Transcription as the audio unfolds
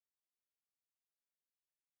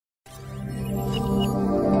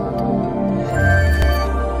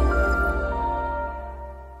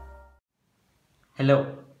Hello!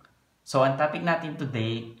 So, ang topic natin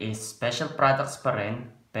today is special products pa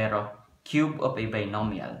rin, pero cube of a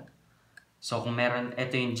binomial. So, kung meron,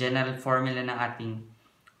 ito yung general formula ng ating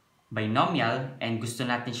binomial and gusto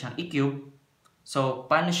natin siyang i-cube, so,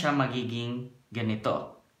 paano siya magiging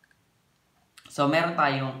ganito? So, meron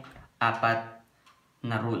tayong apat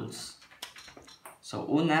na rules. So,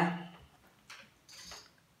 una,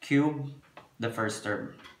 cube the first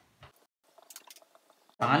term.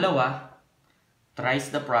 Pangalawa,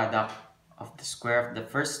 thrice the product of the square of the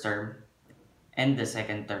first term and the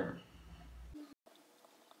second term.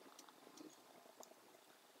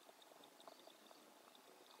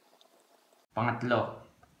 Pangatlo,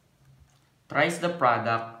 thrice the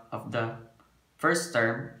product of the first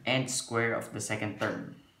term and square of the second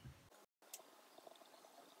term.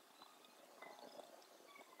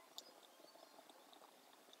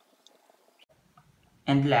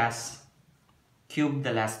 And last, cube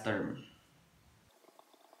the last term.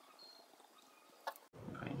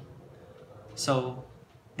 Okay. So,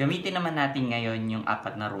 gamitin naman natin ngayon yung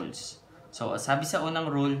apat na rules. So, sabi sa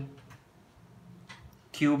unang rule,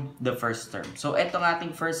 cube the first term. So, ito ang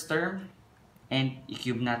ating first term and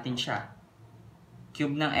i-cube natin siya.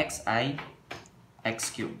 Cube ng xi,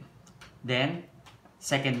 x cube. Then,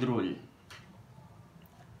 second rule.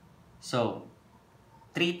 So,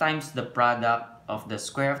 3 times the product of the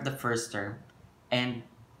square of the first term and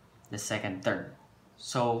the second term.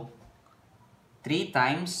 So, 3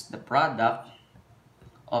 times the product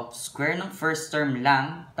of square ng first term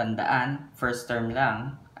lang, tandaan, first term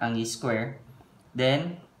lang ang i-square,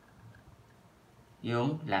 then,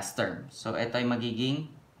 yung last term. So, ito ay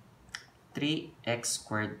magiging 3x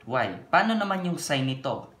squared y. Paano naman yung sign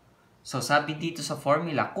nito? So, sabi dito sa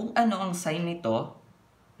formula, kung ano ang sign nito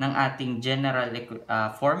ng ating general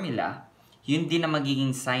formula, yun din na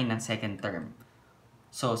magiging sign ng second term.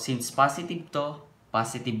 So, since positive to,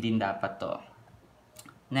 positive din dapat to.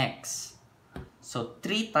 Next. So,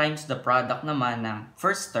 3 times the product naman ng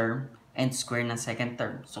first term and square ng second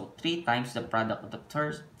term. So, 3 times the product of the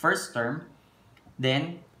first term,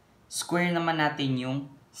 then, square naman natin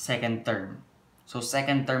yung second term. So,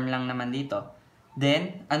 second term lang naman dito.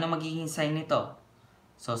 Then, ano magiging sign nito?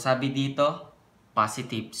 So, sabi dito,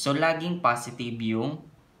 positive. So, laging positive yung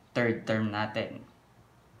third term natin.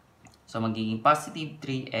 So, magiging positive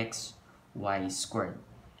 3x y squared.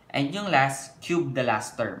 And yung last, cube the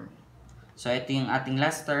last term. So, ito yung ating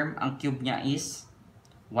last term. Ang cube niya is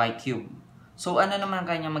y cube. So, ano naman ang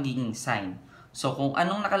kanya magiging sign? So, kung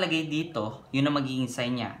anong nakalagay dito, yun ang magiging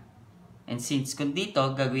sign niya. And since kung dito,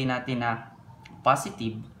 gagawin natin na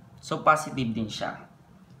positive, so positive din siya.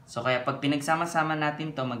 So, kaya pag pinagsama-sama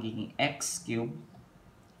natin to magiging x cube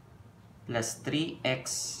plus 3x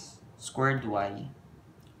squared y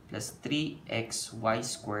plus 3xy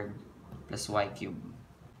squared plus y cube.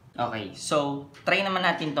 Okay, so try naman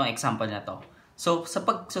natin tong example na to. So, sa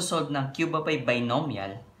pagsosolve ng cube of a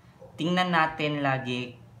binomial, tingnan natin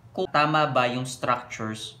lagi kung tama ba yung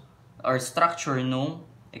structures or structure nung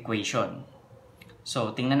equation.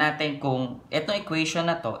 So, tingnan natin kung itong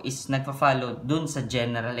equation na to is nagpa-follow dun sa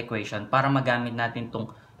general equation para magamit natin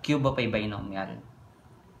tong cube of a binomial.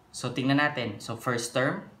 So, tingnan natin. So, first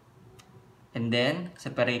term, and then,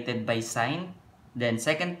 separated by sign, then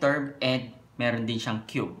second term, and meron din siyang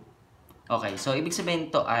cube. Okay, so, ibig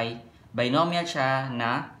sabihin ito ay binomial siya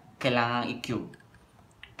na kailangang i-cube.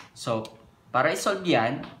 So, para i-solve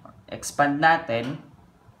yan, expand natin,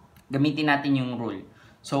 gamitin natin yung rule.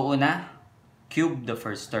 So, una, cube the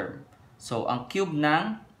first term. So, ang cube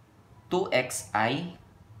ng 2x ay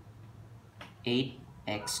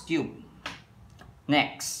 8x cube.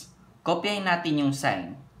 Next, kopyahin natin yung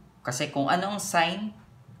sign. Kasi kung ano ang sign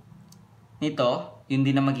nito, yun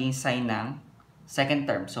din na magiging sign ng second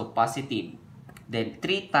term. So, positive. Then,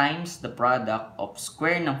 3 times the product of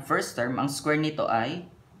square ng first term. Ang square nito ay,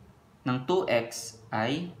 ng 2x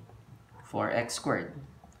ay 4x squared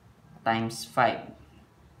times 5.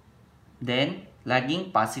 Then,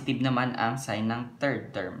 laging positive naman ang sign ng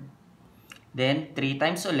third term. Then, 3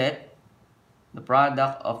 times ulit, the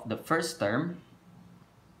product of the first term,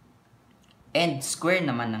 and square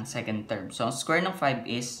naman ng second term. So, ang square ng 5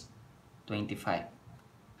 is 25.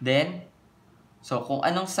 Then, so kung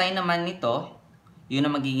anong sign naman nito, yun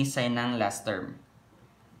ang magiging sign ng last term.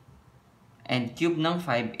 And cube ng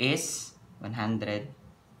 5 is 125.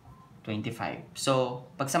 So,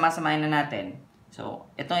 pagsamasamahin na natin, so,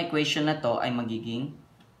 itong equation na to ay magiging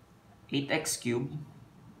 8x cubed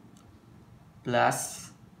plus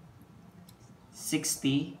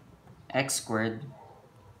 60x squared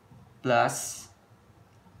plus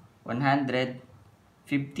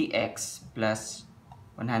 150x plus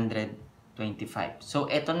 125. 25. So,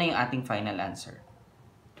 ito na yung ating final answer.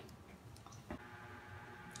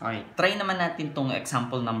 Okay, try naman natin tong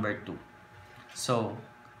example number 2. So,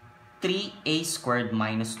 3a squared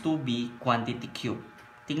minus 2b quantity cube.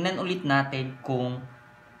 Tingnan ulit natin kung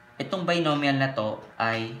itong binomial na to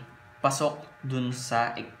ay pasok dun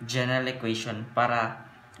sa general equation para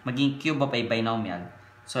maging cube of a binomial.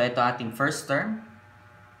 So, ito ating first term,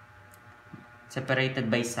 separated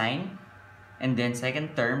by sign, and then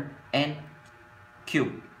second term, and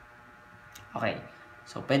cube. Okay,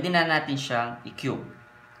 so pwede na natin siyang i-cube.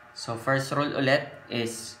 So, first rule ulit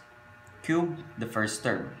is cube the first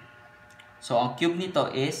term. So, ang cube nito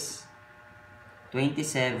is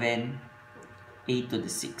 27a to the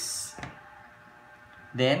 6.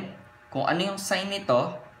 Then, kung ano yung sign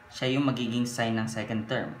nito, siya yung magiging sign ng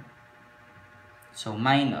second term. So,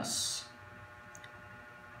 minus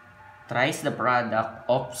thrice the product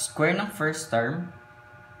of square ng first term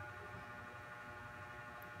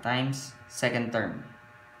times second term.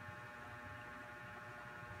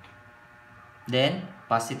 Then,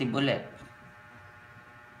 positive ulit.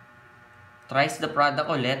 Thrice the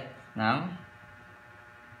product ulit ng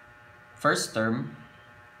first term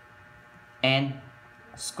and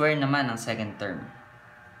square naman ng second term.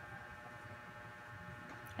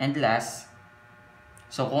 And last,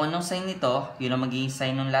 so kung anong sign nito, yun ang magiging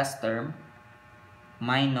sign ng last term,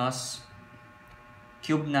 minus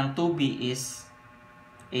cube ng 2b is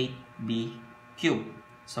 8b cube.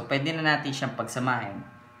 So, pwede na natin siyang pagsamahin.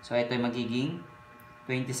 So, ito ay magiging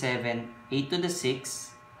 27a to the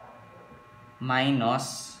 6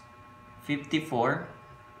 minus 54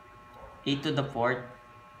 a to the 4th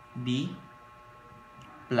b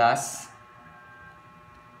plus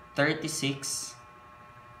 36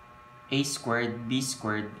 a squared b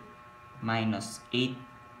squared minus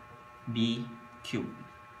 8b cubed.